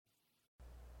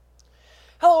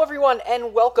everyone,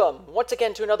 and welcome once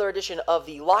again to another edition of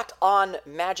the Locked On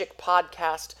Magic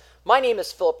podcast. My name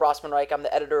is Philip Rossman-Reich. I'm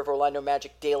the editor of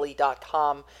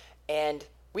OrlandoMagicDaily.com, and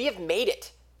we have made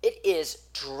it. It is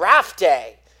draft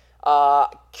day.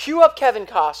 Cue up Kevin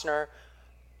Costner.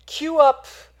 Cue up,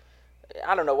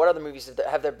 I don't know, what other movies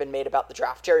have there been made about the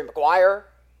draft? Jerry Maguire.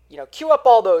 Cue up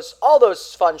all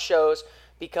those fun shows,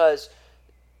 because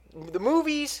the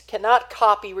movies cannot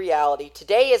copy reality.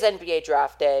 Today is NBA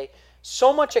draft day.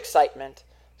 So much excitement,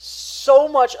 so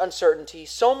much uncertainty,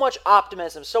 so much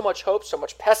optimism, so much hope, so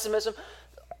much pessimism,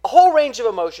 a whole range of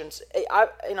emotions.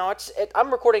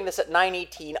 I'm recording this at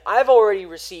 9:18. I've already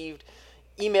received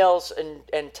emails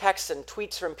and texts and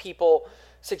tweets from people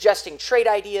suggesting trade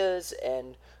ideas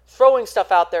and throwing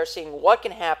stuff out there, seeing what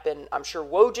can happen. I'm sure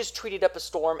Woj just tweeted up a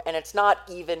storm, and it's not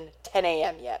even 10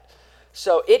 a.m. yet.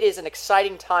 So it is an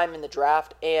exciting time in the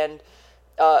draft, and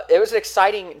it was an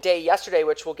exciting day yesterday,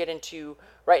 which we'll get into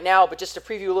right now. But just to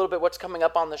preview a little bit what's coming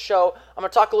up on the show, I'm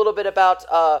going to talk a little bit about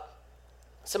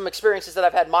some experiences that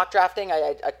I've had mock drafting.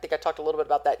 I think I talked a little bit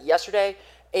about that yesterday.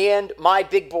 And my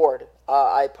big board.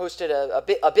 I posted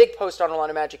a big post on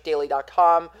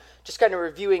OrlandoMagicDaily.com, just kind of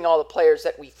reviewing all the players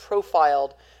that we've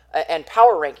profiled and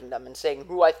power ranking them and saying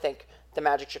who I think the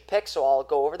Magic should pick. So I'll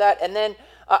go over that. And then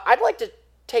I'd like to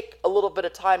take a little bit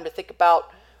of time to think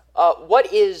about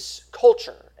what is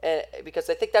culture, because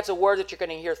I think that's a word that you're going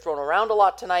to hear thrown around a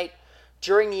lot tonight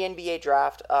during the NBA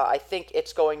draft. I think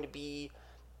it's going to be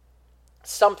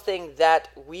something that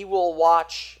we will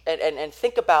watch and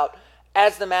think about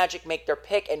as the Magic make their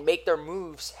pick and make their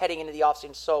moves heading into the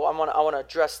offseason. So I want to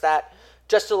address that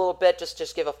just a little bit,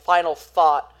 just give a final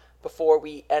thought before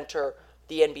we enter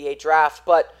the NBA draft.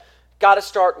 But got to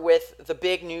start with the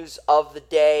big news of the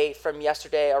day from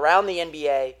yesterday around the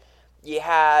NBA. You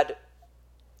had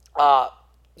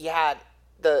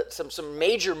some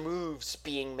major moves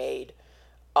being made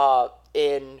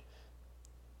in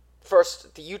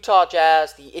first the Utah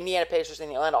Jazz, the Indiana Pacers, and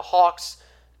the Atlanta Hawks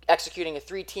executing a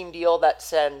 3-team deal that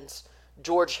sends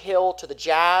George Hill to the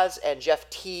Jazz and Jeff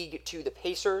Teague to the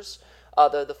Pacers.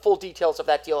 The full details of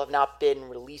that deal have not been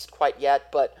released quite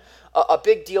yet, but a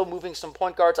big deal moving some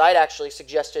point guards. I'd actually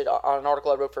suggested on an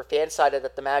article I wrote for Fansided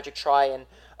that the Magic try and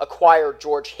acquire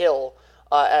George Hill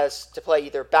as to play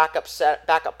either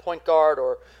backup point guard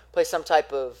or play some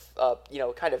type of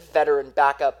kind of veteran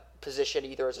backup position,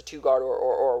 either as a 2 guard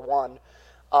or 1.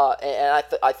 And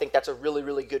I think that's a really,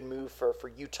 really good move for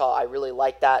Utah. I really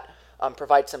like that.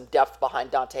 Provide some depth behind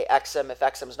Dante Exum if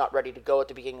Exum's not ready to go at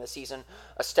the beginning of the season.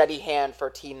 A steady hand for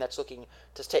a team that's looking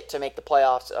to make the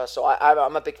playoffs. So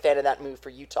I'm a big fan of that move for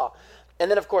Utah. And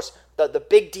then, of course, the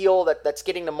big deal that's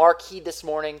getting the marquee this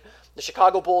morning, the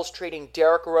Chicago Bulls trading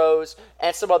Derrick Rose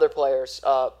and some other players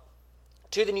to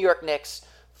the New York Knicks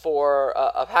for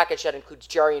a package that includes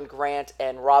Jerian Grant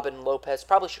and Robin Lopez.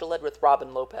 Probably should have led with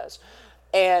Robin Lopez.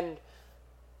 And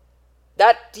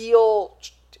that deal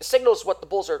signals what the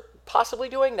Bulls are possibly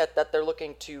doing, that they're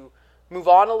looking to move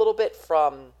on a little bit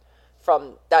from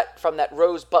that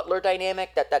Rose-Butler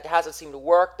dynamic that hasn't seemed to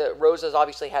work. That Rose has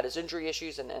obviously had his injury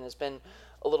issues and has been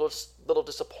a little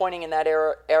disappointing in that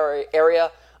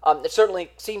area. It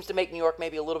certainly seems to make New York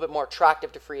maybe a little bit more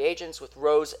attractive to free agents with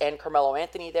Rose and Carmelo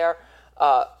Anthony there.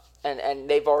 And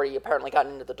they've already apparently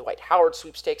gotten into the Dwight Howard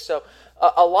sweepstakes. So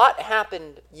a lot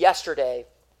happened yesterday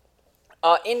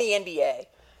in the NBA.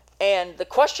 And the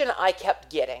question I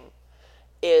kept getting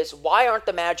is, why aren't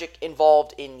the Magic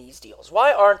involved in these deals?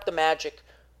 Why aren't the Magic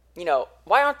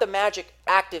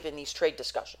active in these trade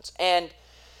discussions? And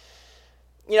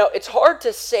it's hard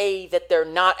to say that they're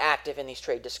not active in these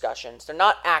trade discussions. They're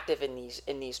not active in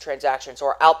these transactions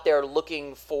or out there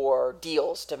looking for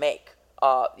deals to make.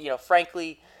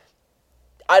 Frankly,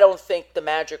 I don't think the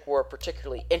Magic were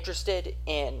particularly interested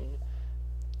in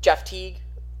Jeff Teague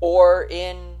or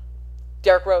in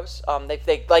Derrick Rose.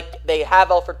 They have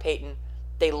Elfrid Payton.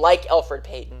 They like Elfrid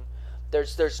Payton.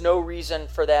 There's no reason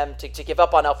for them to give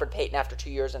up on Elfrid Payton after 2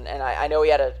 years. And I know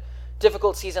he had a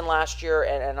difficult season last year,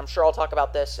 and I'm sure I'll talk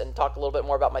about this and talk a little bit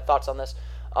more about my thoughts on this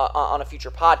on a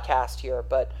future podcast here.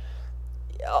 But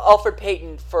Elfrid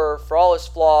Payton, for all his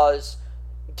flaws,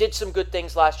 did some good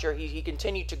things last year. He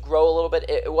continued to grow a little bit.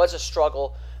 It was a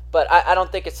struggle, but I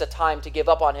don't think it's the time to give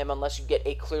up on him unless you get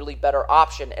a clearly better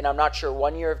option. And I'm not sure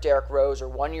 1 year of Derrick Rose or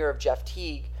 1 year of Jeff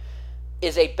Teague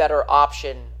is a better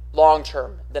option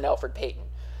long-term than Elfrid Payton.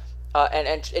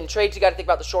 And in trades, you got to think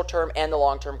about the short-term and the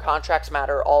long-term. Contracts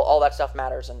matter. All that stuff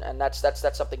matters, and that's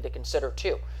something to consider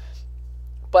too.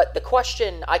 But the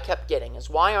question I kept getting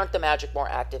is, why aren't the Magic more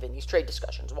active in these trade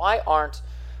discussions? Why aren't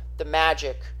the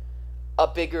Magic a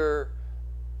bigger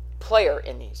player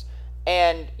in these?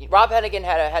 And Rob Hennigan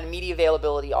had media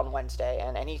availability on Wednesday,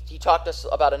 and he talked to us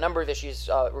about a number of issues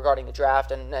regarding the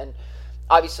draft, and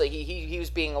obviously he was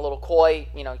being a little coy.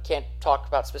 He can't talk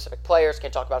about specific players,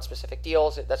 can't talk about specific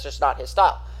deals. That's just not his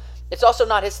style. It's also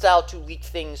not his style to leak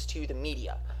things to the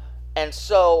media. And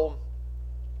so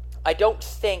I don't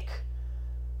think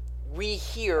we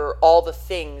hear all the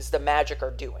things the Magic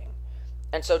are doing.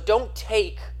 And so don't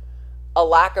take a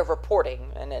lack of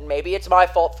reporting, and maybe it's my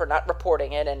fault for not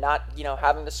reporting it and not,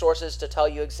 having the sources to tell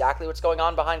you exactly what's going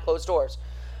on behind closed doors.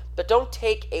 But don't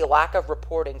take a lack of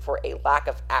reporting for a lack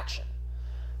of action.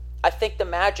 I think the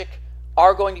Magic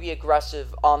are going to be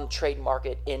aggressive on the trade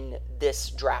market in this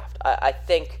draft. I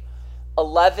think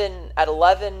 11,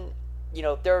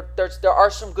 there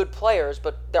are some good players,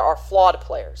 but there are flawed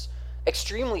players,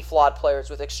 extremely flawed players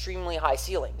with extremely high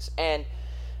ceilings. And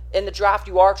in the draft,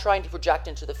 you are trying to project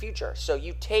into the future. So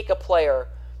you take a player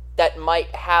that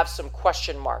might have some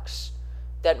question marks,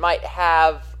 that might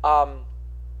have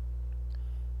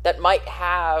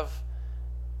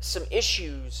some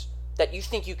issues that you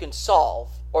think you can solve,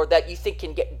 or that you think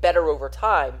can get better over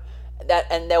time,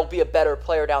 and they'll be a better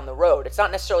player down the road. It's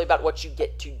not necessarily about what you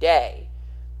get today.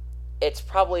 It's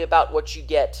probably about what you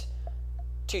get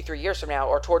 2-3 years from now,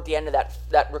 or toward the end of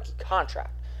that rookie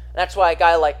contract. And that's why a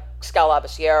guy like Skal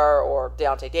Labissiere or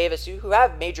Deontay Davis, who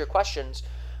have major questions,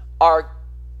 are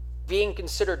being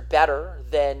considered better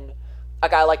than a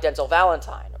guy like Denzel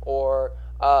Valentine, or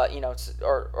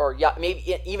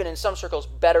maybe even in some circles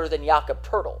better than Jakob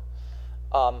Poeltl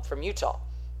from Utah.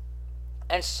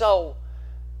 And so,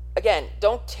 again,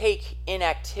 don't take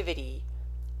inactivity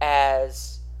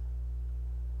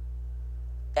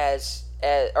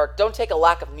or don't take a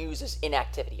lack of news as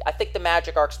inactivity. I think the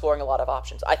Magic are exploring a lot of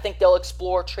options. I think they'll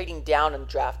explore trading down in the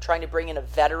draft, trying to bring in a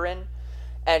veteran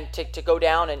and to go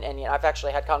down, and I've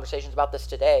actually had conversations about this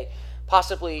today,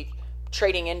 possibly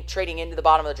trading into the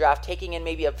bottom of the draft, taking in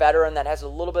maybe a veteran that has a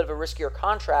little bit of a riskier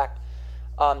contract,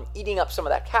 eating up some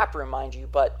of that cap room, mind you,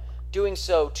 but doing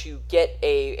so to get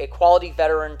a quality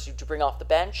veteran to bring off the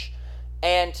bench,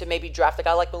 and to maybe draft a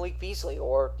guy like Malik Beasley,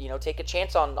 or take a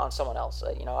chance on someone else.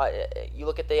 You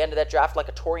look at the end of that draft, like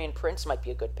a Taurean Prince might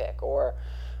be a good pick, or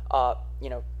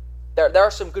there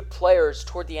are some good players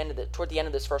toward the end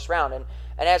of this first round, and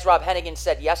as Rob Hennigan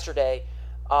said yesterday,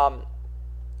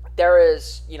 there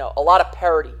is a lot of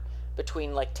parity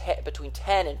between between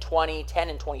 10 and 20, 10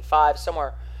 and 25,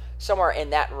 somewhere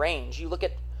in that range. You look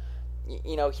at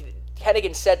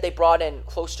Hennigan said they brought in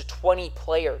close to 20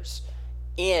 players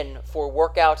in for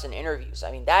workouts and interviews.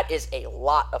 I mean, that is a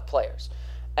lot of players.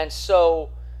 And so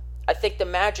I think the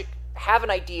Magic have an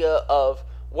idea of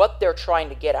what they're trying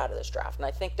to get out of this draft. And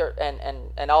I think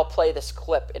and I'll play this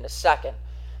clip in a second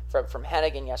from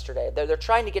Hennigan yesterday. They're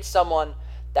trying to get someone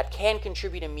that can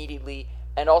contribute immediately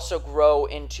and also grow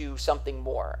into something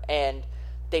more. And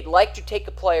they'd like to take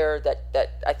a player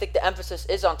that I think the emphasis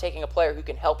is on taking a player who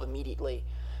can help immediately.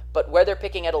 But where they're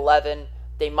picking at 11,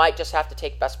 they might just have to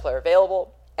take best player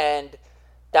available, and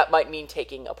that might mean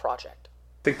taking a project.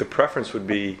 I think the preference would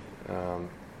be,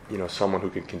 someone who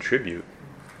can contribute.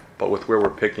 But with where we're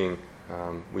picking,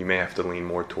 we may have to lean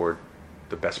more toward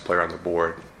the best player on the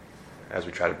board as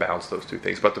we try to balance those two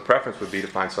things. But the preference would be to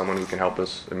find someone who can help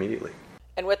us immediately.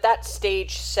 And with that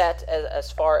stage set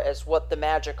as far as what the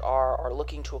Magic are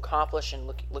looking to accomplish and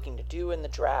looking to do in the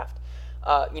draft,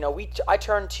 I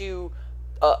turned to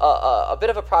a bit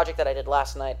of a project that I did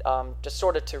last night, just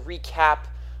sort of to recap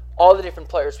all the different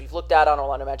players we've looked at on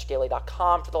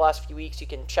OrlandoMagicDaily.com for the last few weeks. You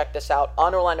can check this out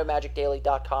on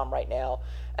OrlandoMagicDaily.com right now.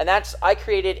 And I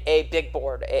created a big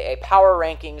board, a power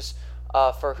rankings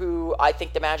for who I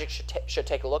think the Magic should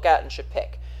take a look at and should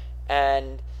pick.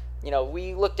 And,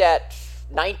 we looked at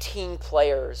 19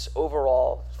 players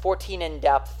overall, 14 in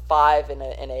depth, 5 in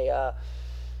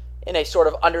a sort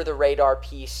of under the radar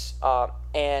piece,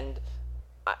 and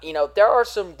there are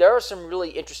some really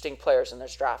interesting players in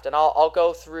this draft, and I'll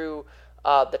go through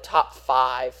the top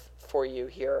 5 for you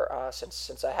here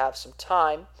since I have some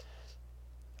time.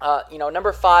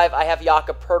 Number 5, I have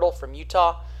Jakob Poeltl from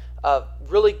Utah.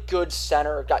 Really good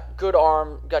center, got good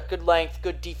arm, got good length,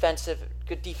 good defensive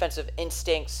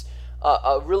instincts.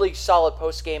 A really solid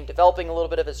post game, developing a little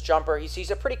bit of his jumper. He's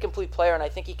a pretty complete player, and I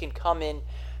think he can come in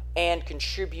and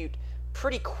contribute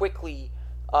pretty quickly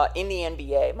in the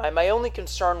NBA. My only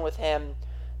concern with him,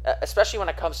 especially when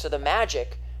it comes to the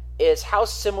Magic, is how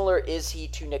similar is he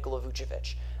to Nikola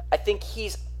Vucevic. I think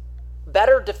he's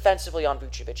better defensively on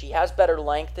Vucevic. He has better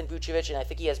length than Vucevic, and I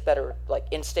think he has better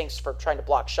instincts for trying to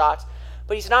block shots.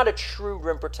 But he's not a true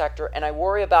rim protector, and I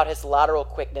worry about his lateral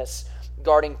quickness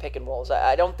guarding pick and rolls.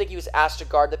 I don't think he was asked to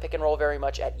guard the pick and roll very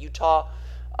much at Utah.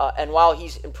 And while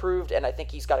he's improved, and I think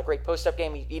he's got a great post-up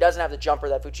game, he doesn't have the jumper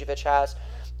that Vucevic has.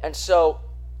 And so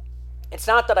it's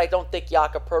not that I don't think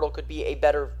Jakob Poeltl could be a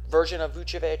better version of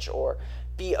Vucevic or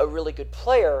be a really good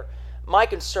player. My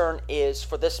concern is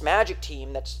for this Magic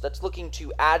team that's looking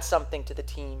to add something to the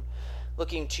team,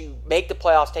 looking to make the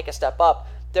playoffs, take a step up.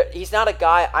 He's not a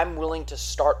guy I'm willing to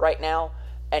start right now,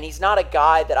 and he's not a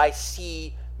guy that I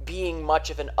see being much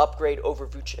of an upgrade over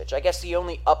Vucevic. I guess the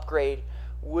only upgrade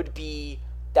would be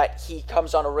that he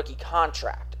comes on a rookie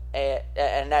contract,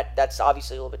 and that's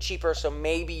obviously a little bit cheaper, so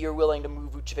maybe you're willing to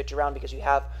move Vucevic around because you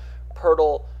have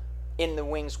Poeltl in the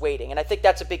wings waiting. And I think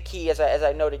that's a big key, as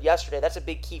I noted yesterday, that's a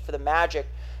big key for the Magic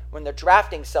when they're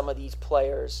drafting some of these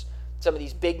players, some of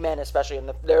these big men especially,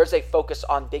 and there is a focus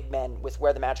on big men with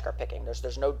where the Magic are picking.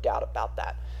 There's no doubt about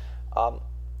that.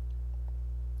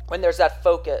 When there's that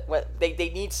focus, when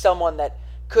they need someone that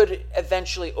could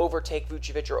eventually overtake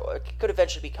Vucevic or could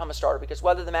eventually become a starter, because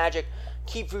whether the Magic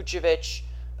keep Vucevic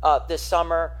this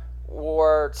summer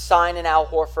or sign an Al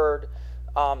Horford,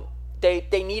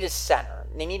 they need a center.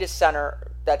 They need a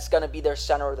center that's going to be their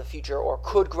center of the future or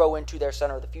could grow into their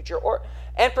center of the future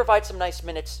and provide some nice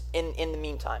minutes in the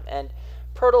meantime. And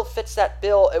Poeltl fits that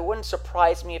bill. It wouldn't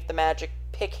surprise me if the Magic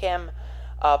pick him,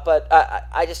 but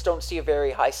I just don't see a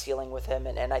very high ceiling with him,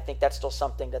 and I think that's still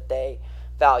something that they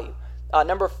value.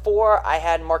 Number 4, I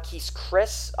had Marquise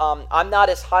Chriss. I'm not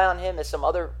as high on him as some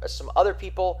other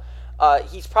people.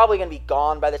 He's probably going to be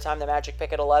gone by the time the Magic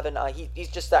pick at 11. He's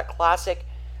just that classic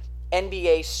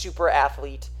NBA super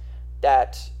athlete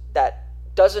that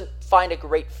doesn't find a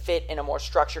great fit in a more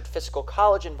structured physical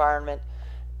college environment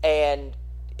and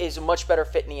is a much better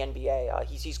fit in the NBA.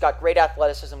 He's got great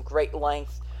athleticism, great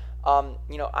length. Kind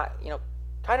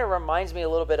of reminds me a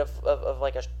little bit of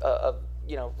like a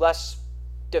less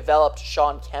developed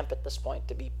Sean Kemp at this point,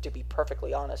 to be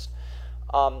perfectly honest.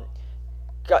 Can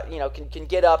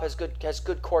get up, has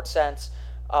good court sense.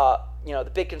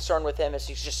 The big concern with him is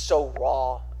he's just so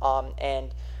raw,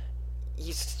 and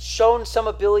he's shown some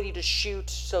ability to shoot,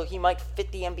 so he might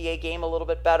fit the NBA game a little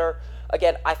bit better.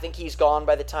 Again, I think he's gone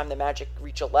by the time the Magic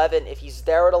reach 11. If he's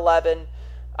there at 11,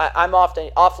 I'm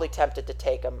awfully tempted to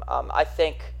take him. I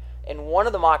think in one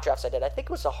of the mock drafts I did, I think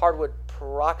it was a Hardwood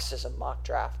Paroxysm mock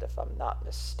draft, if I'm not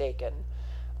mistaken,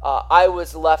 I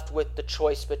was left with the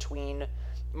choice between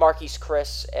Marquise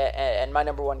Chriss and my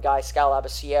number 1 guy, Skal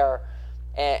Labissière,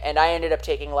 and I ended up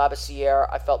taking Labissière.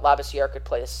 I felt Labissière could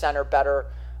play the center better,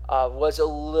 was a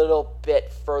little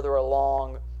bit further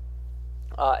along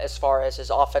as far as his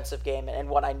offensive game and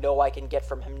what I know I can get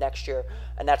from him next year,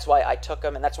 and that's why I took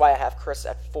him, and that's why I have Chriss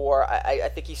at 4. I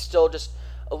think he's still just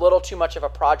a little too much of a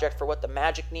project for what the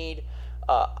Magic need.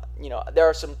 There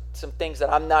are some things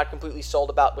that I'm not completely sold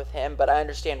about with him, but I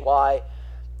understand why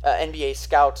NBA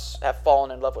scouts have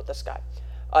fallen in love with this guy.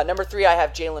 Number 3, I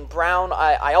have Jaylen Brown.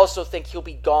 I also think he'll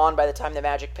be gone by the time the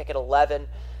Magic pick at 11.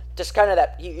 Just kind of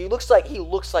that he looks like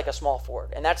a small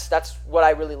forward, and that's what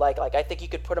I really like. Like, I think you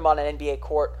could put him on an NBA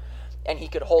court and he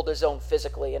could hold his own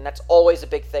physically, and that's always a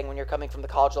big thing when you're coming from the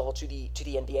college level to the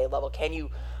NBA level. Can you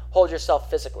hold yourself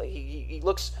physically? He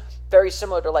looks very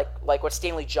similar to like what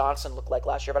Stanley Johnson looked like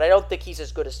last year, but I don't think he's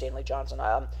as good as Stanley Johnson.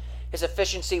 His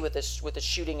efficiency with his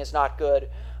shooting is not good.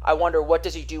 I wonder, what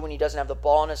does he do when he doesn't have the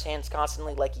ball in his hands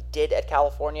constantly like he did at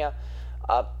California?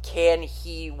 Can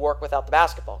he work without the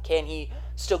basketball? Can he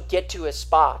still get to his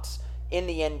spots in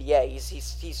the NBA?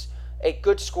 He's a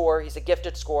good scorer. He's a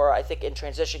gifted scorer. I think in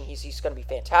transition he's going to be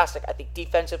fantastic. I think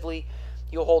defensively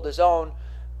he'll hold his own,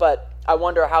 but I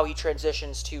wonder how he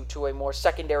transitions to a more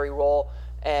secondary role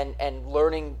and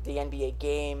learning the NBA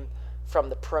game from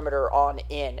the perimeter on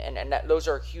in. And those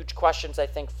are huge questions, I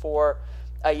think, for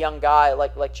a young guy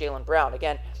like Jaylen Brown.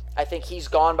 Again, I think he's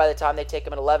gone by the time they take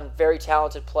him at 11. Very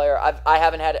talented player. I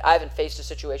haven't faced a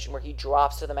situation where he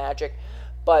drops to the Magic,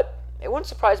 but it wouldn't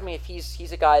surprise me if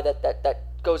he's a guy that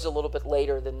goes a little bit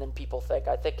later than people think.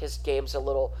 I think his game's a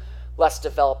little less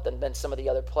developed than some of the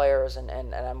other players,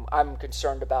 and I'm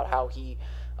concerned about how he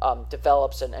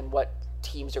develops and what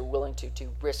teams are willing to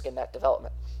risk in that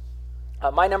development.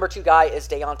 My number 2 guy is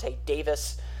Deontay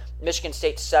Davis, Michigan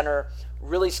State center,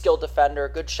 really skilled defender,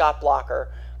 good shot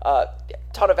blocker,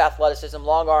 ton of athleticism,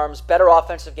 long arms, better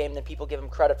offensive game than people give him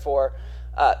credit for.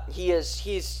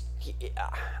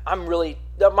 I'm really,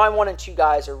 my 1 and 2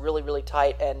 guys are really, really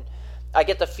tight, and I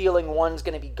get the feeling one's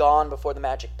going to be gone before the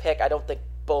Magic pick. I don't think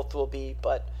both will be,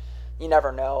 but you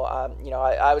never know.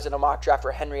 I was in a mock draft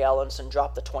where Henry Ellenson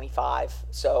dropped the 25,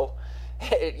 so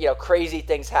crazy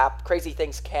things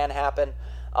can happen.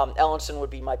 Ellenson would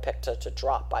be my pick to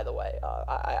drop, by the way.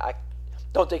 I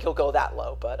don't think he'll go that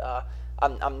low, but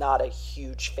I'm not a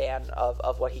huge fan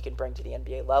of what he can bring to the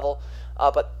NBA level.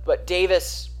 But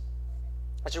Davis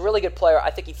is a really good player. I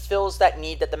think he fills that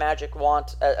need that the Magic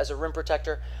want as a rim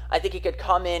protector. I think he could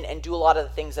come in and do a lot of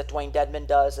the things that Dwayne Dedmon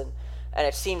does, and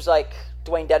it seems like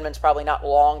Dwayne Dedmon's probably not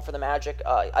long for the Magic.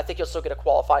 I think he'll still get a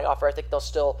qualifying offer. I think they'll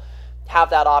still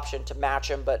have that option to match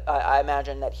him, but I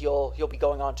imagine that he'll be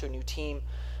going on to a new team.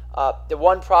 The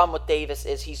one problem with Davis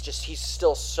is he's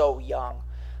still so young.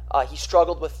 He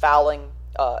struggled with fouling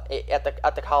at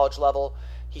the college level.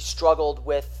 He struggled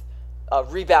with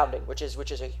rebounding, which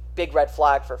is a big red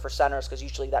flag for centers, because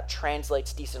usually that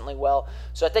translates decently well.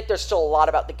 So I think there's still a lot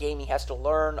about the game he has to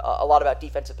learn, a lot about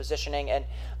defensive positioning, and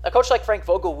a coach like Frank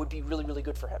Vogel would be really, really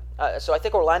good for him. So I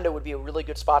think Orlando would be a really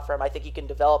good spot for him. I think he can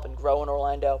develop and grow in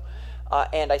Orlando,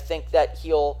 and I think that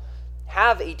he'll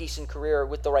have a decent career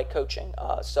with the right coaching.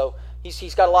 So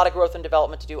he's got a lot of growth and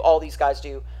development to do. All these guys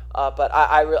do, but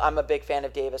I'm a big fan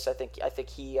of Davis. I think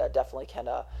he definitely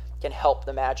can help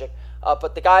the Magic.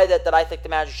 But the guy that I think the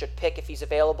Magic should pick if he's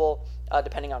available,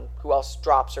 depending on who else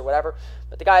drops or whatever,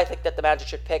 but the guy I think that the Magic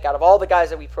should pick out of all the guys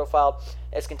that we profiled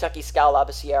is Kentucky's Skal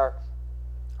Labissiere.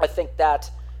 I think that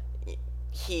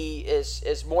he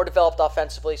is more developed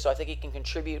offensively, so I think he can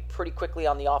contribute pretty quickly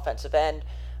on the offensive end.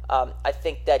 I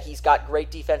think that he's got great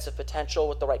defensive potential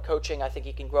with the right coaching. I think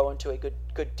he can grow into a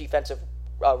good defensive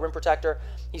rim protector.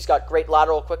 He's got great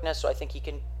lateral quickness, so I think he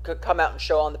could come out and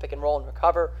show on the pick and roll and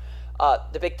recover.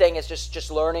 The big thing is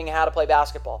just learning how to play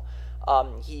basketball.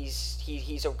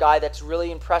 He's a guy that's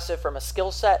really impressive from a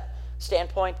skill set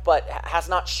standpoint, but has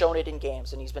not shown it in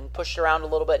games, and he's been pushed around a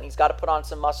little bit, and he's got to put on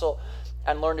some muscle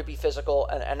and learn to be physical,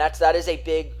 and that is a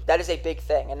big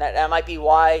thing, and that might be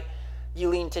why you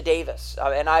lean to Davis.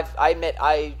 And I admit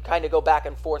I kind of go back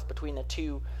and forth between the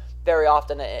two very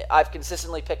often. I've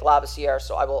consistently picked Labissiere,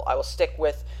 so I will stick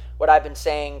with what I've been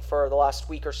saying for the last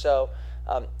week or so.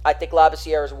 I think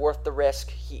Labissiere is worth the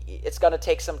risk. It's going to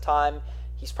take some time.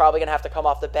 He's probably going to have to come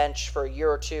off the bench for a year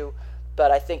or two,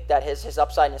 but I think that his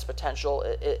upside and his potential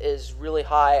is really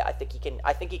high. I think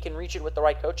he can reach it with the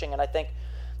right coaching, and I think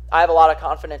I have a lot of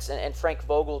confidence in Frank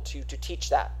Vogel to teach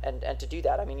that and to do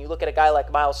that. I mean, you look at a guy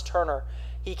like Miles Turner.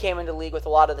 He came into the league with a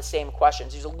lot of the same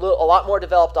questions. He's a lot more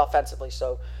developed offensively,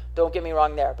 so don't get me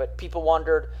wrong there. But people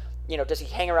wondered, does he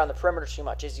hang around the perimeter too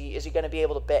much? Is he going to be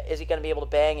able to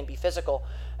bang and be physical?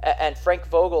 And Frank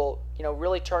Vogel,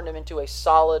 really turned him into a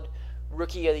solid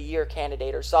Rookie of the Year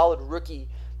candidate, or solid rookie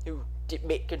who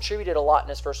contributed a lot in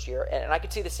his first year. And I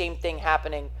could see the same thing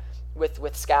happening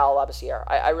with Skal Labissiere.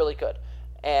 I really could.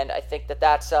 And I think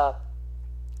that's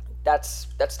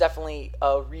definitely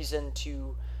a reason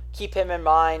to keep him in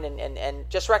mind, and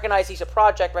just recognize he's a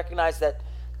project, recognize that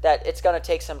it's going to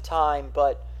take some time,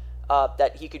 but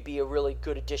that he could be a really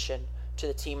good addition to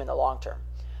the team in the long term.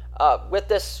 With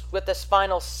this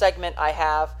final segment I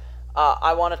have,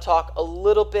 I want to talk a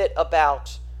little bit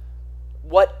about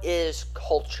what is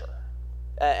culture.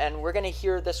 And we're going to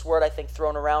hear this word, I think,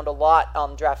 thrown around a lot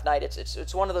on draft night.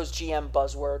 It's one of those GM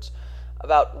buzzwords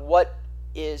about what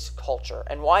is culture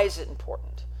and why is it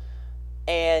important.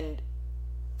 And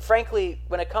frankly,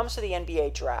 when it comes to the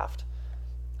NBA draft,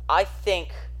 I think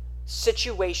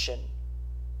situation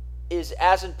is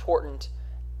as important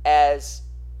as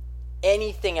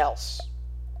anything else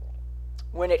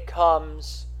when it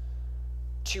comes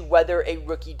to whether a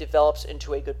rookie develops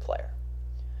into a good player.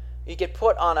 You get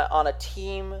put on a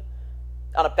team,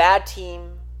 on a bad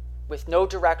team with no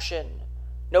direction,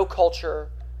 no culture,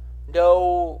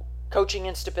 no coaching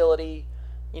instability.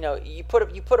 You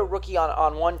put a rookie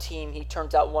on one team, he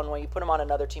turns out one way. You put him on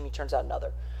another team, he turns out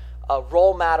another.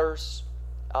 Role matters.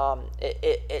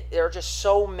 There are just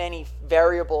so many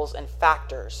variables and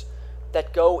factors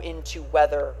that go into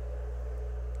whether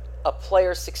a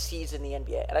player succeeds in the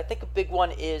NBA. And I think a big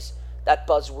one is that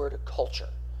buzzword culture.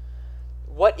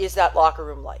 What is that locker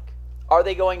room like? Are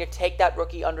they going to take that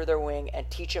rookie under their wing and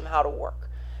teach him how to work?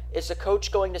 Is the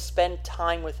coach going to spend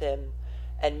time with him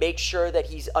and make sure that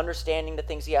he's understanding the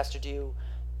things he has to do,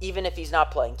 even if he's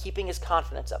not playing, keeping his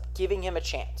confidence up, giving him a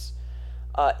chance?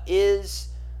 Is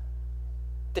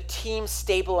the team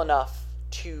stable enough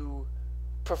to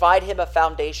provide him a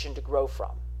foundation to grow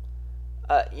from?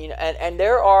 And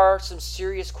there are some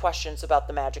serious questions about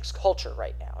the Magic's culture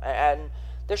right now, and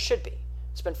there should be.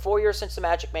 It's been 4 years since the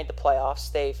Magic made the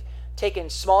playoffs. They've taken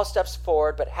small steps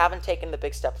forward, but haven't taken the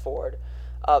big step forward.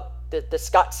 The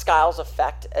Scott Skiles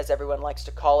effect, as everyone likes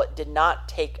to call it, did not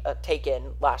take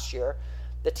in last year.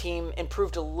 The team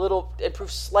improved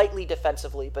slightly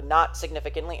defensively, but not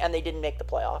significantly, and they didn't make the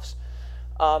playoffs.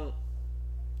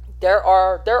 There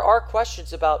are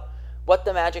questions about what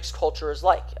the Magic's culture is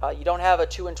like. You don't have a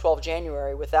 2-12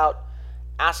 January without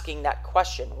asking that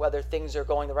question, whether things are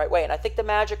going the right way. And I think the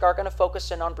Magic are going to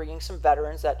focus in on bringing some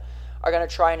veterans that are going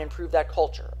to try and improve that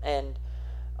culture and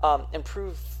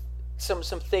improve some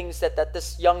things that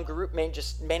this young group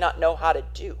may not know how to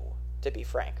do, to be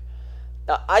frank.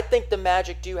 Now, I think the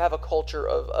Magic do have a culture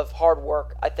of hard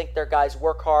work. I think their guys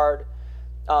work hard.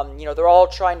 They're all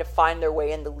trying to find their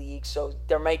way in the league, so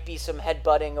there might be some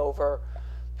headbutting over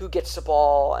who gets the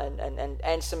ball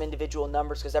and some individual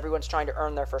numbers because everyone's trying to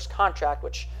earn their first contract,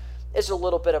 which is a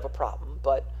little bit of a problem.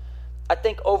 But I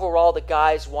think overall the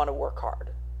guys want to work hard.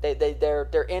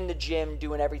 They're in the gym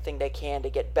doing everything they can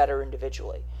to get better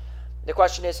individually. The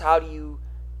question is, how do you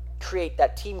create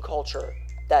that team culture,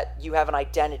 that you have an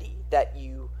identity, that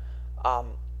you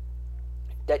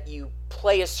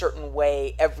play a certain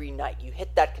way every night. You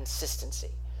hit that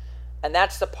consistency. And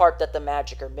that's the part that the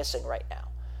Magic are missing right now.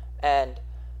 And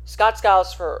Scott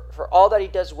Skiles, for all that he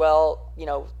does well,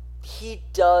 he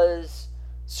does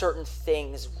certain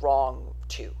things wrong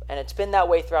too. And it's been that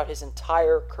way throughout his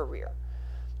entire career.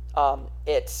 I've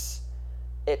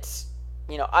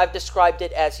described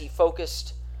it as he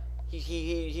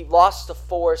lost the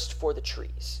forest for the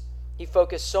trees. He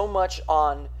focused so much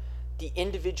on the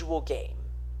individual game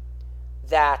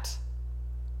that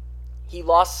he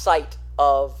lost sight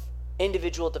of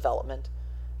individual development,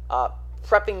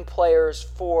 prepping players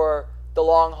for the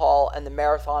long haul and the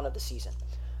marathon of the season.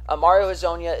 Mario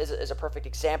Hezonja is a perfect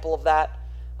example of that.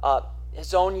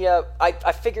 Hezonja,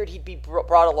 I figured he'd be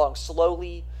brought along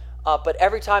slowly, but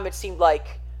every time it seemed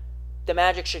like the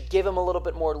Magic should give him a little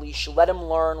bit more leash, let him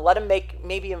learn, let him make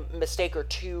maybe a mistake or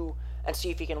two and see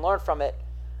if he can learn from it.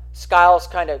 Skiles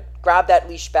kind of grabbed that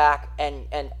leash back and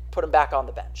put him back on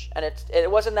the bench. And it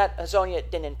wasn't that Hezonja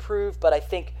didn't improve, but I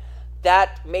think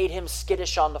that made him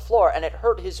skittish on the floor, and it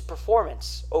hurt his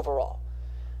performance overall.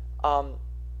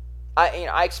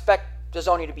 I expect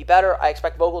Hezonja to be better. I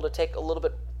expect Vogel to take a little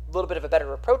bit of a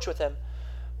better approach with him,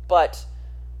 but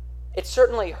it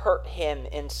certainly hurt him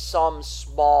in some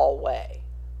small way.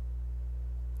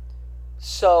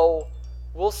 So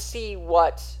we'll see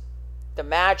what the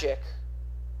Magic,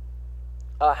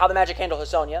 how the Magic handle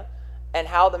Hezonja, and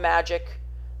how the Magic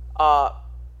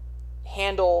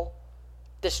handle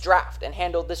this draft and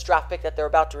handle this draft pick that they're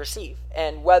about to receive,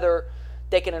 and whether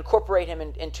they can incorporate him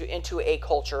into a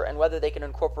culture, and whether they can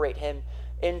incorporate him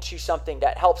into something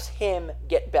that helps him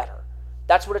get better.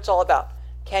 That's what it's all about.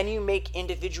 Can you make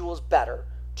individuals better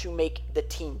to make the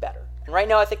team better? And right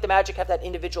now I think the Magic have that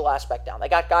individual aspect down. They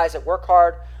got guys that work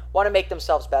hard, want to make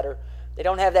themselves better. They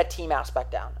don't have that team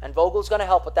aspect down. And Vogel's going to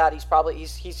help with that. He's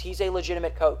a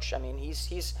legitimate coach. I mean,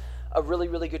 he's a really,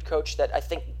 really good coach that I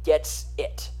think gets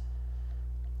it.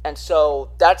 And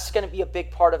so that's going to be a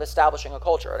big part of establishing a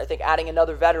culture. And I think adding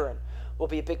another veteran will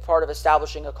be a big part of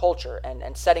establishing a culture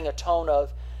and setting a tone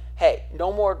of, hey,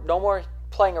 no more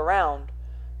playing around,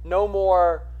 no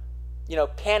more,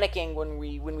 panicking when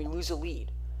we lose a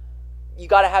lead. You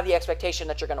got to have the expectation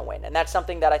that you're going to win. And that's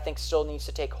something that I think still needs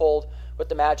to take hold with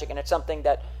the Magic, and it's something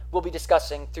that we'll be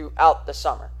discussing throughout the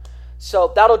summer.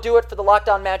 So that'll do it for the Locked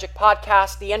On Magic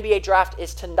podcast. The NBA draft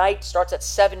is tonight, starts at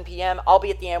 7 p.m. I'll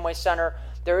be at the Amway Center.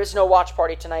 There is no watch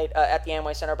party tonight at the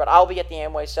Amway Center, but I'll be at the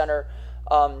Amway Center,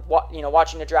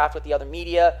 watching the draft with the other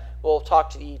media. We'll talk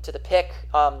to the pick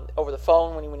over the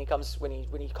phone when he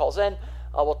calls in.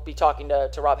 We'll be talking to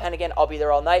Rob Hennigan. I'll be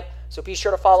there all night. So be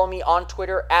sure to follow me on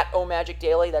Twitter at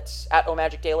OMagicDaily. That's at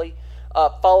OMagicDaily.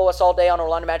 Follow us all day on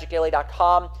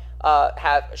OrlandoMagicDaily.com.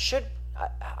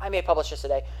 I may publish this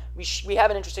today. We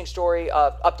have an interesting story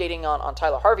updating on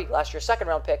Tyler Harvey, last year's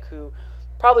second-round pick, who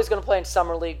probably is going to play in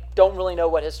Summer League. Don't really know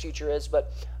what his future is,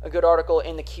 but a good article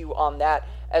in the queue on that,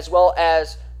 as well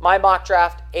as my mock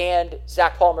draft and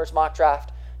Zach Palmer's mock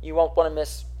draft. You won't want to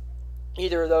miss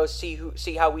either of those.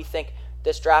 See how we think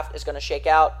this draft is going to shake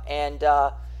out, and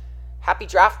happy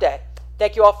draft day.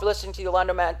 Thank you all for listening to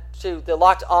the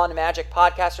Locked On Magic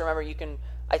podcast. Remember, you can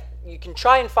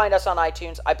try and find us on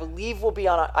iTunes. I believe we're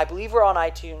on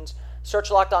iTunes.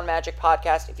 Search Locked On Magic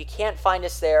podcast. If you can't find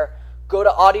us there, go to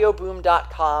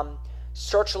audioboom.com.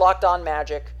 Search Locked On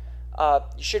Magic.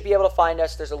 You should be able to find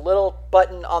us. There's a little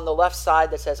button on the left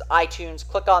side that says iTunes.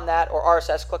 Click on that, or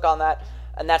RSS. Click on that,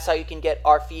 and that's how you can get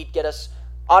our feed. Get us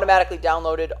automatically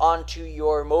downloaded onto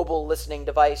your mobile listening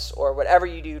device or whatever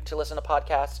you do to listen to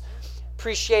podcasts.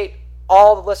 Appreciate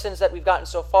all the listens that we've gotten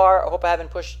so far. I hope I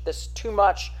haven't pushed this too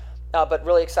much, but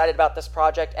really excited about this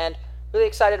project and really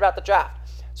excited about the draft.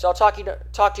 So I'll talk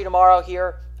to you tomorrow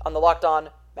here on the Locked On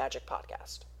Magic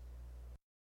podcast.